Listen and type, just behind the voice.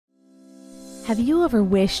Have you ever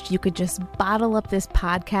wished you could just bottle up this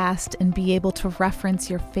podcast and be able to reference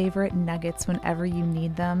your favorite nuggets whenever you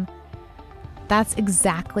need them? That's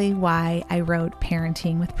exactly why I wrote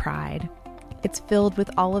Parenting with Pride. It's filled with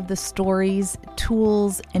all of the stories,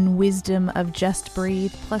 tools, and wisdom of Just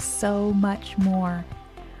Breathe, plus so much more.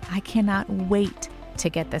 I cannot wait to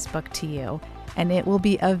get this book to you, and it will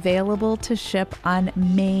be available to ship on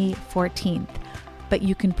May 14th. But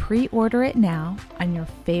you can pre-order it now on your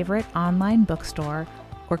favorite online bookstore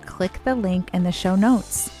or click the link in the show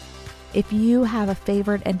notes. If you have a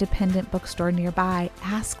favorite independent bookstore nearby,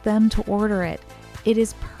 ask them to order it. It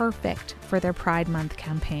is perfect for their Pride Month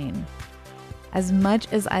campaign. As much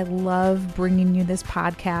as I love bringing you this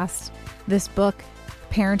podcast, this book,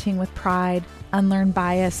 Parenting with Pride, Unlearn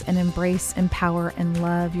Bias and Embrace, Empower, and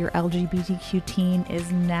Love Your LGBTQ Teen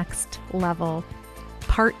is next level.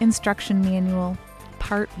 Part instruction manual,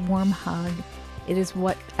 part warm hug. It is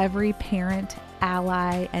what every parent,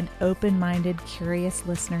 ally, and open-minded, curious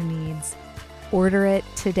listener needs. Order it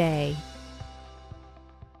today.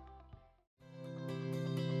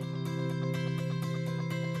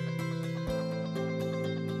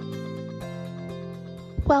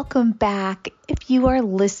 Welcome back. If you are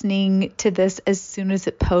listening to this as soon as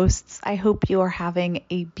it posts, I hope you are having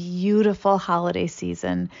a beautiful holiday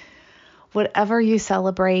season. Whatever you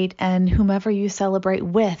celebrate and whomever you celebrate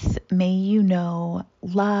with, may you know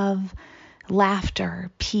love, laughter,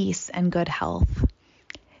 peace, and good health.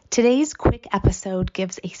 Today's quick episode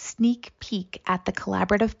gives a sneak peek at the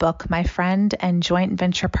collaborative book my friend and joint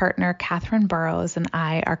venture partner Catherine Burrows and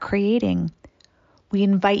I are creating. We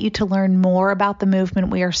invite you to learn more about the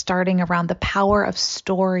movement we are starting around the power of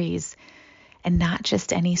stories, and not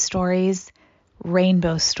just any stories,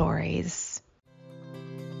 rainbow stories.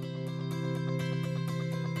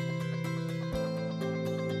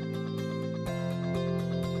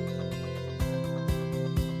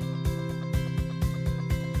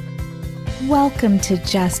 Welcome to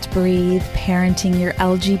Just Breathe, Parenting Your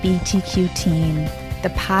LGBTQ Teen,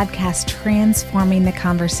 the podcast transforming the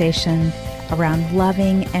conversation around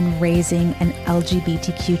loving and raising an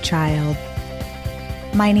LGBTQ child.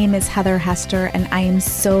 My name is Heather Hester, and I am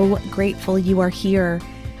so grateful you are here.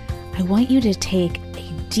 I want you to take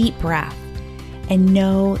a deep breath and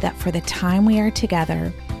know that for the time we are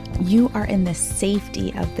together, you are in the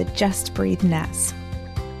safety of the Just Breathe nest.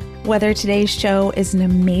 Whether today's show is an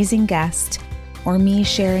amazing guest or me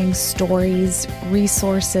sharing stories,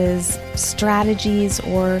 resources, strategies,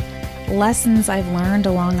 or lessons I've learned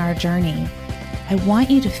along our journey, I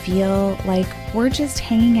want you to feel like we're just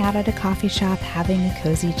hanging out at a coffee shop having a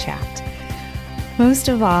cozy chat. Most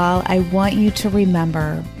of all, I want you to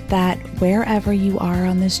remember that wherever you are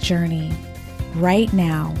on this journey, right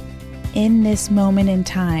now, in this moment in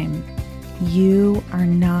time, you are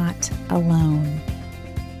not alone.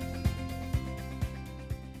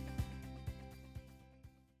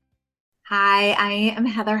 Hi, I am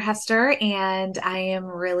Heather Hester, and I am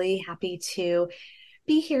really happy to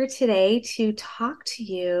be here today to talk to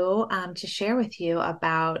you, to share with you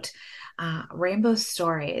about Rainbow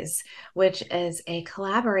Stories, which is a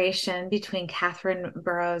collaboration between Catherine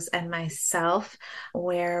Burrows and myself,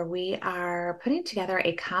 where we are putting together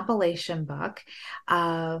a compilation book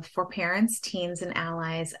for parents, teens, and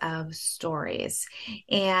allies of stories.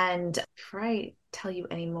 And before I tell you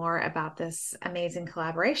any more about this amazing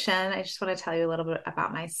collaboration, I just want to tell you a little bit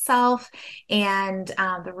about myself and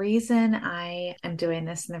the reason I am doing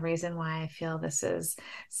this and the reason why I feel this is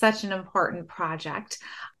such an important project.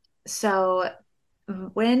 So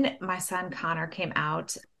when my son Connor came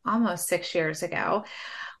out almost 6 years ago,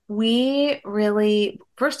 we really,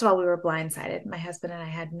 first of all, we were blindsided. My husband and I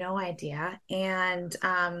had no idea. And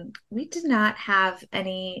we did not have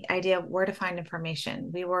any idea where to find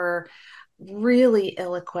information. We were really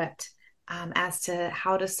ill-equipped as to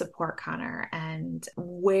how to support Connor and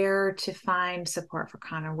where to find support for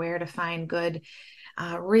Connor, where to find good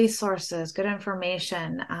resources, good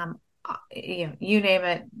information. You name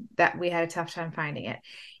it, that we had a tough time finding it.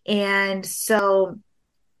 And so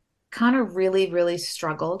Connor really, really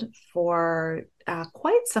struggled for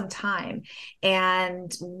quite some time.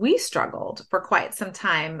 And we struggled for quite some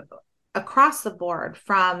time across the board,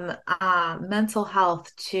 from mental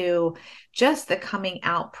health to just the coming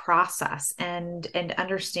out process, and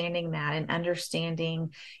understanding that, and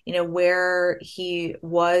understanding, where he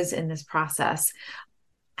was in this process,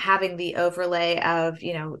 having the overlay of,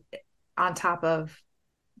 on top of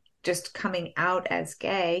just coming out as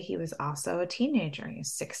gay, he was also a teenager. He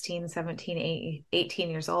was 16, 17, 18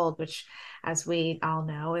 years old, which, as we all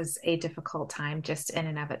know, is a difficult time just in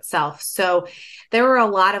and of itself. So there were a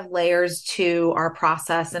lot of layers to our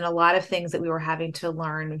process and a lot of things that we were having to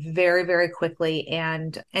learn very, very quickly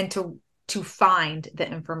and to find the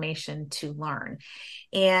information to learn.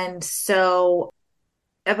 And so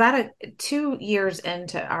about 2 years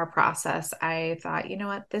into our process, I thought, you know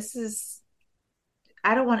what,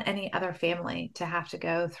 I don't want any other family to have to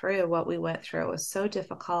go through what we went through. It was so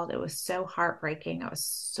difficult. It was so heartbreaking. It was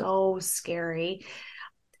so scary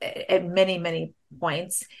at many, many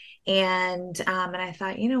points. And I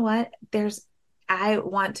thought, you know what, I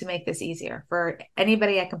want to make this easier for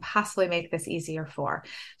anybody I can possibly make this easier for.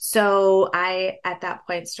 So I, at that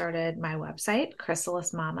point, started my website,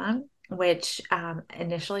 Chrysalis Mama, which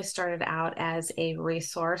initially started out as a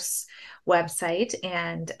resource website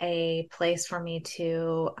and a place for me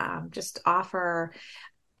to just offer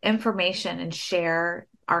information and share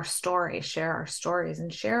our stories,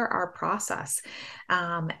 and share our process.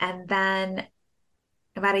 And then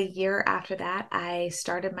about a year after that, I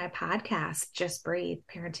started my podcast, Just Breathe,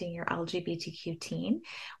 Parenting Your LGBTQ Teen,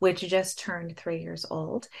 which just turned 3 years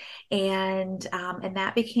old. And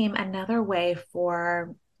that became another way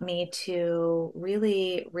for me to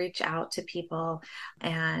really reach out to people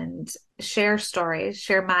and share stories,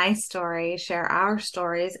 share my story, share our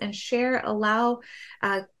stories, and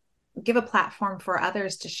give a platform for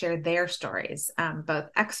others to share their stories, both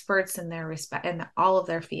experts in their respect in all of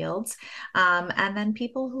their fields, and then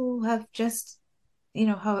people who have just,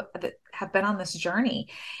 have been on this journey.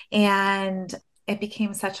 And it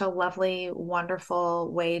became such a lovely,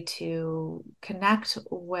 wonderful way to connect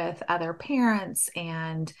with other parents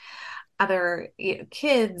and other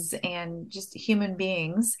kids and just human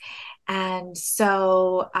beings. And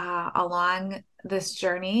so along this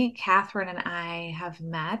journey, Catherine and I have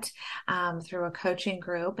met through a coaching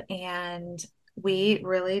group, and we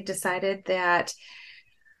really decided that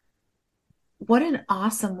what an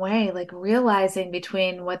awesome way, like realizing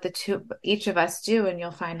between what each of us do, and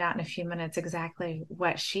you'll find out in a few minutes exactly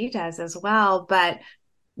what she does as well, but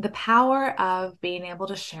the power of being able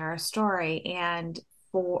to share a story, and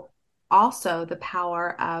for also the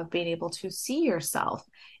power of being able to see yourself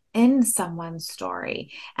in someone's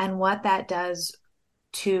story and what that does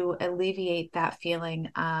to alleviate that feeling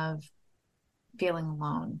of feeling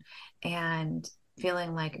alone and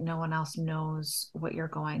feeling like no one else knows what you're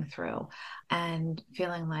going through and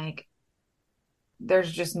feeling like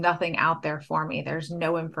there's just nothing out there for me. There's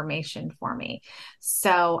no information for me.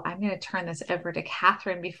 So I'm going to turn this over to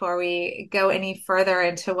Catherine before we go any further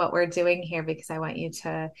into what we're doing here, because I want you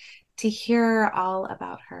to hear all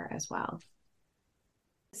about her as well.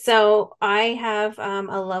 So I have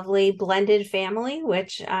a lovely blended family,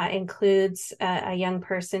 which includes a young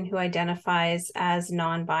person who identifies as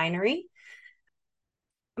non-binary.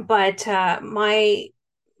 But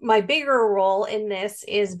my bigger role in this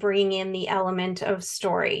is bringing in the element of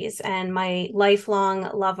stories and my lifelong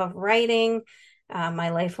love of writing, my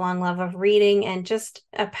lifelong love of reading, and just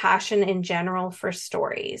a passion in general for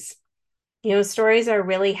stories. Stories are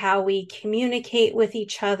really how we communicate with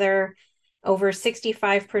each other. Over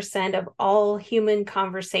 65% of all human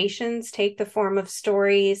conversations take the form of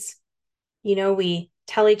stories. We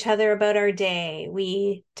tell each other about our day.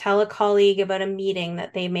 We tell a colleague about a meeting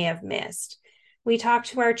that they may have missed. We talk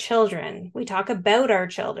to our children. We talk about our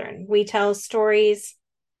children. We tell stories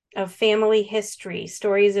of family history,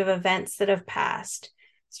 stories of events that have passed,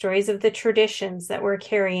 stories of the traditions that we're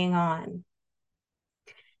carrying on.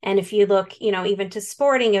 And if you look, even to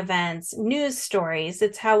sporting events, news stories,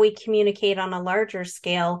 it's how we communicate on a larger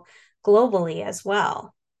scale globally as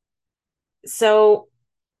well. So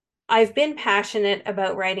I've been passionate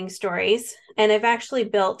about writing stories, and I've actually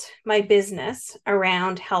built my business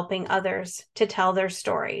around helping others to tell their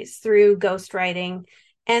stories through ghostwriting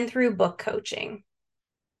and through book coaching.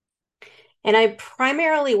 And I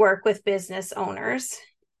primarily work with business owners.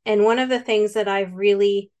 And one of the things that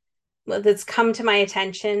that's come to my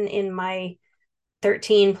attention in my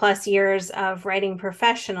 13 plus years of writing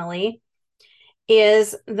professionally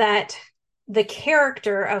is that the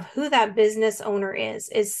character of who that business owner is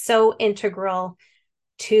so integral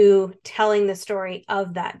to telling the story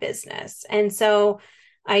of that business. And so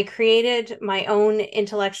I created my own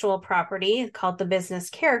intellectual property called the Business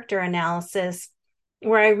Character Analysis,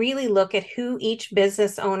 where I really look at who each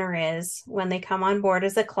business owner is when they come on board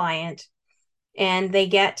as a client, and they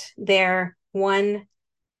get their one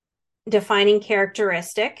defining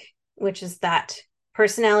characteristic, which is that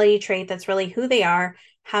personality trait that's really who they are,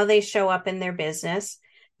 how they show up in their business.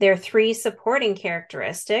 There are three supporting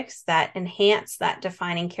characteristics that enhance that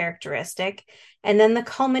defining characteristic. And then the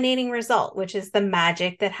culminating result, which is the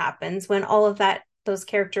magic that happens when all of those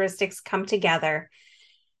characteristics come together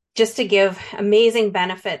just to give amazing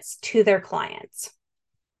benefits to their clients.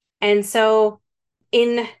 And so,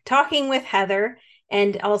 in talking with Heather,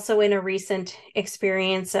 and also in a recent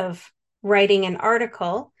experience of writing an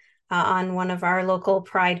article on one of our local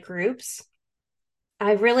Pride groups,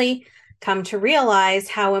 I've really come to realize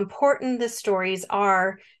how important the stories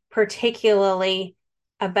are, particularly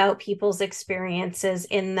about people's experiences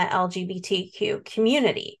in the LGBTQ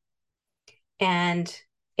community. And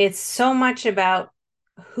it's so much about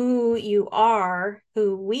who you are,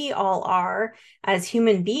 who we all are as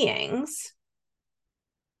human beings,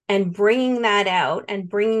 and bringing that out and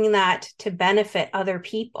bringing that to benefit other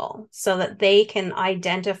people so that they can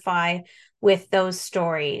identify with those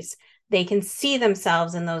stories. They can see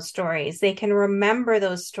themselves in those stories. They can remember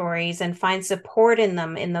those stories and find support in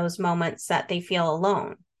them in those moments that they feel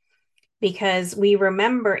alone. Because we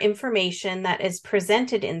remember information that is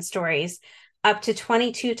presented in stories up to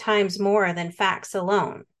 22 times more than facts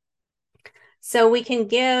alone. So we can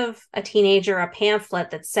give a teenager a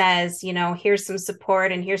pamphlet that says, here's some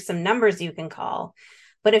support and here's some numbers you can call.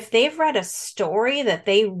 But if they've read a story that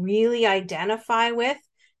they really identify with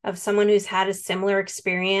of someone who's had a similar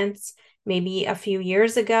experience, maybe a few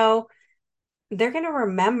years ago, they're going to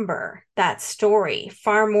remember that story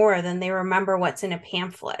far more than they remember what's in a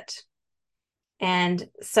pamphlet. And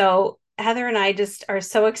so Heather and I just are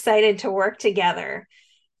so excited to work together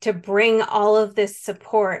to bring all of this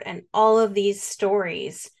support and all of these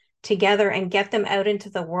stories together and get them out into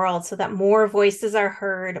the world so that more voices are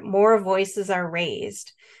heard, more voices are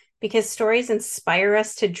raised. Because stories inspire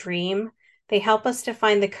us to dream, they help us to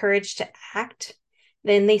find the courage to act,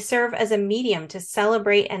 then they serve as a medium to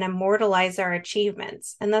celebrate and immortalize our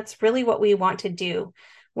achievements. And that's really what we want to do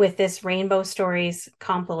with this Rainbow Stories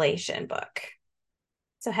compilation book.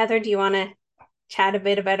 So Heather, do you want to chat a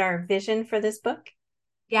bit about our vision for this book?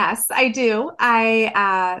 Yes, I do.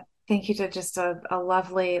 I think you did just a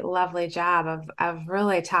lovely, lovely job of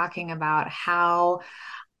really talking about how,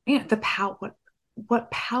 the power, what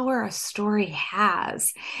power a story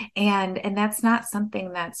has. And that's not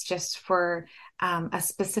something that's just for a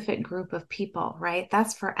specific group of people, right?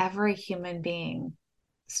 That's for every human being.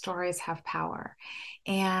 Stories have power.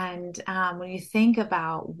 And when you think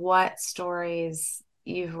about what stories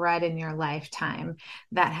you've read in your lifetime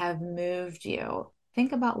that have moved you,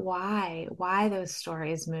 think about why those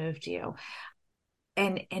stories moved you.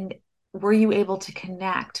 And were you able to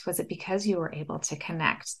connect? Was it because you were able to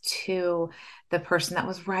connect to the person that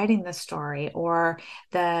was writing the story or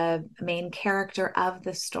the main character of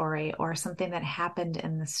the story or something that happened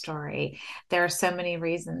in the story? There are so many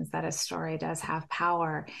reasons that a story does have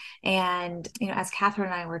power. And, as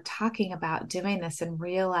Catherine and I were talking about doing this and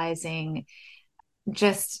realizing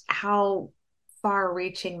just how far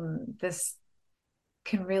reaching this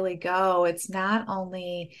can really go, it's not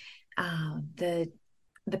only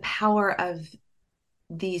the power of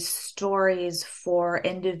these stories for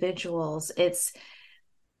individuals.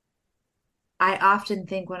 I often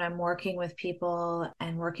think when I'm working with people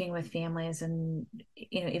and working with families and,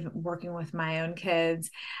 even working with my own kids,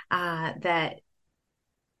 that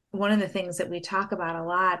one of the things that we talk about a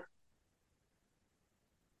lot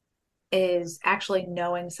is actually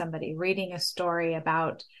knowing somebody, reading a story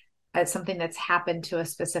about something that's happened to a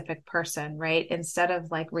specific person, right? Instead of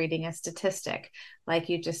like reading a statistic, like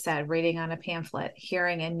you just said, reading on a pamphlet,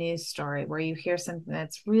 hearing a news story where you hear something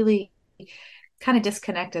that's really kind of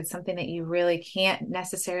disconnected, something that you really can't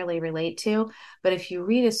necessarily relate to. But if you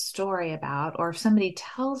read a story about, or if somebody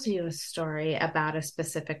tells you a story about a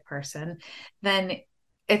specific person, then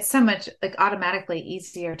it's so much like automatically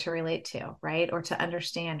easier to relate to, right? Or to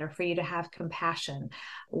understand, or for you to have compassion,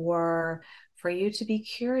 or for you to be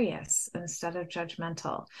curious instead of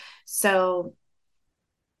judgmental. So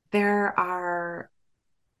there are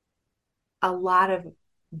a lot of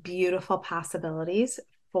beautiful possibilities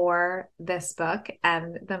for this book.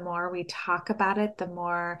 And the more we talk about it, the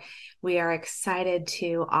more we are excited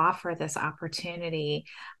to offer this opportunity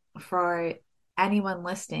for anyone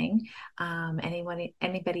listening,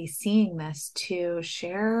 anybody seeing this to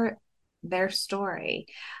share their story,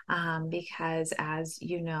 because as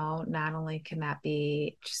you know, not only can that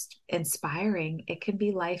be just inspiring, it can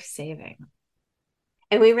be life-saving.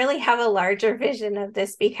 And we really have a larger vision of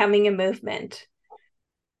this becoming a movement.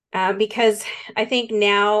 Because I think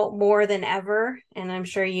now more than ever, and I'm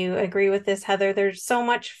sure you agree with this, Heather, there's so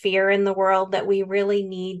much fear in the world that we really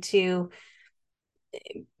need to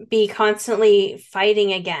be constantly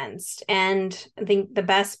fighting against. And I think the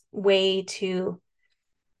best way to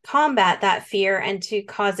combat that fear and to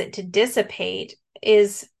cause it to dissipate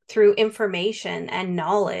is through information and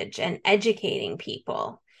knowledge and educating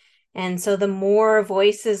people. And so the more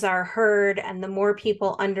voices are heard and the more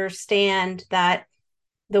people understand that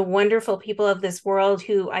the wonderful people of this world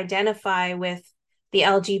who identify with the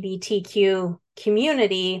LGBTQ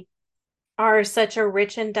community are such a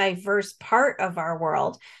rich and diverse part of our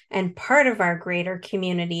world and part of our greater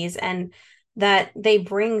communities, and that they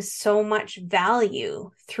bring so much value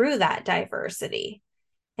through that diversity.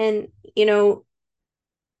 And,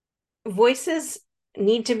 voices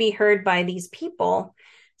need to be heard by these people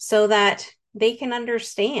so that they can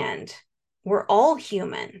understand we're all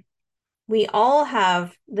human. We all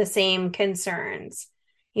have the same concerns.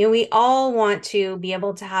 We all want to be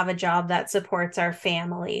able to have a job that supports our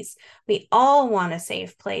families. We all want a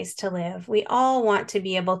safe place to live. We all want to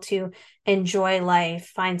be able to enjoy life,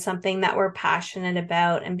 find something that we're passionate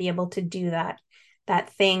about, and be able to do that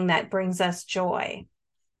thing that brings us joy.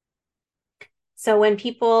 So when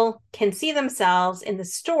people can see themselves in the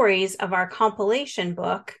stories of our compilation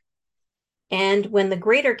book, and when the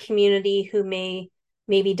greater community who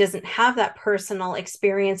maybe doesn't have that personal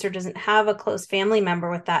experience or doesn't have a close family member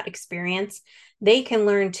with that experience, they can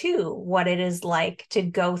learn too what it is like to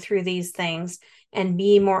go through these things and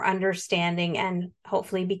be more understanding and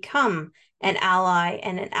hopefully become an ally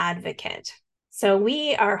and an advocate. So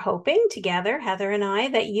we are hoping together, Heather and I,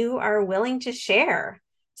 that you are willing to share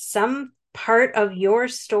some part of your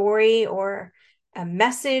story or a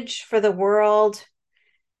message for the world,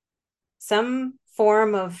 some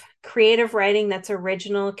form of creative writing that's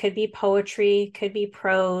original. Could be poetry, could be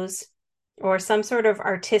prose, or some sort of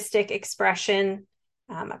artistic expression,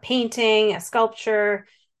 a painting, a sculpture,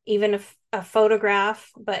 even a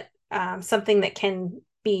photograph, but something that can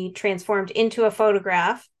be transformed into a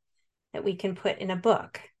photograph that we can put in a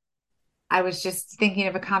book. I was just thinking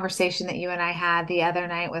of a conversation that you and I had the other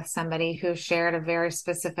night with somebody who shared a very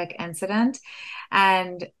specific incident.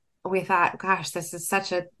 And we thought, gosh,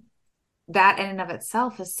 that in and of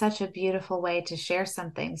itself is such a beautiful way to share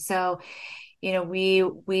something. So, we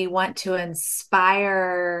want to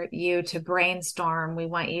inspire you to brainstorm. We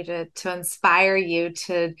want you to inspire you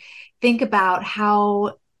to think about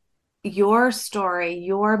how your story,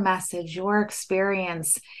 your message, your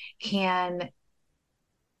experience can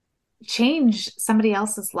change somebody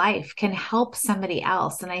else's life, can help somebody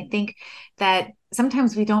else. And I think that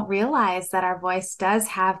sometimes we don't realize that our voice does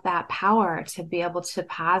have that power to be able to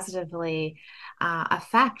positively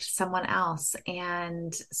affect someone else.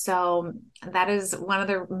 And so that is one of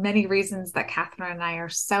the many reasons that Catherine and I are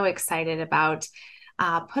so excited about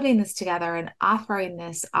putting this together and offering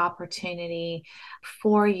this opportunity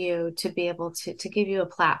for you to be able to give you a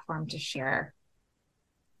platform to share.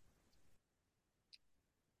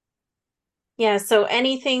 Yeah, so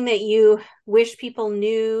anything that you wish people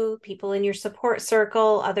knew, people in your support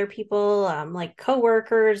circle, other people like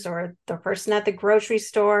coworkers or the person at the grocery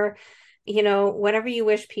store, whatever you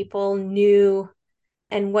wish people knew,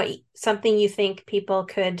 and something you think people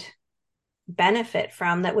could benefit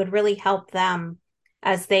from that would really help them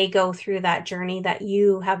as they go through that journey that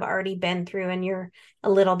you have already been through and you're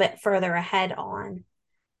a little bit further ahead on.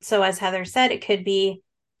 So as Heather said, it could be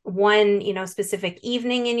one, specific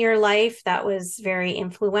evening in your life that was very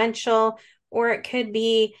influential, or it could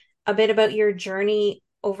be a bit about your journey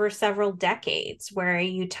over several decades where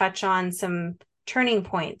you touch on some turning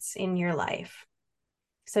points in your life.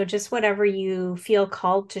 So just whatever you feel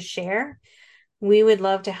called to share, we would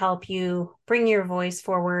love to help you bring your voice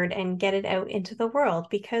forward and get it out into the world,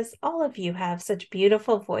 because all of you have such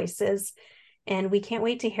beautiful voices and we can't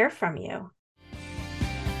wait to hear from you.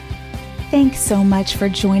 Thanks so much for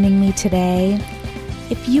joining me today.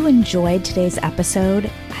 If you enjoyed today's episode,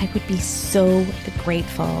 I would be so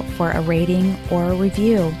grateful for a rating or a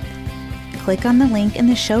review. Click on the link in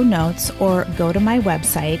the show notes or go to my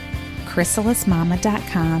website,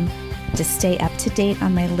 chrysalismama.com, to stay up to date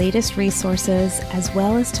on my latest resources, as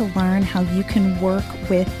well as to learn how you can work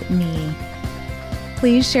with me.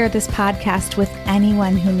 Please share this podcast with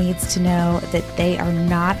anyone who needs to know that they are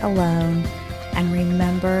not alone, and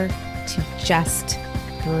remember to just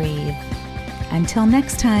breathe. Until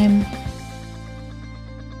next time.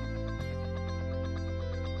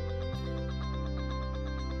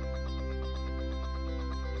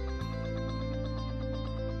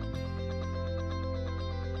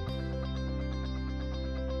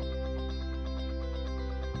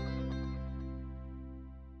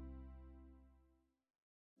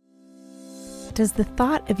 Does the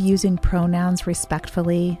thought of using pronouns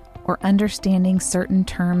respectfully or understanding certain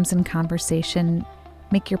terms in conversation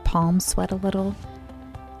make your palms sweat a little?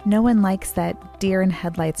 No one likes that deer in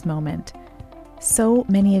headlights moment. So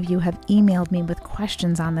many of you have emailed me with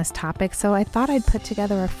questions on this topic, so I thought I'd put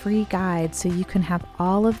together a free guide so you can have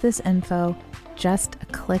all of this info just a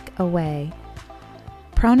click away.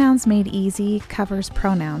 Pronouns Made Easy covers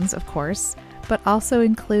pronouns, of course, but also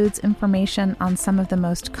includes information on some of the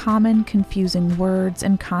most common confusing words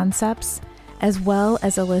and concepts, as well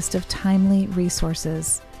as a list of timely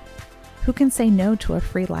resources. Who can say no to a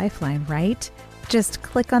free lifeline, right? Just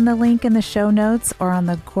click on the link in the show notes or on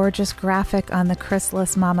the gorgeous graphic on the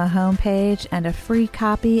Chrysalis Mama homepage, and a free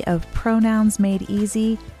copy of Pronouns Made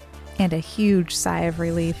Easy and a huge sigh of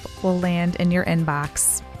relief will land in your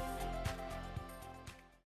inbox.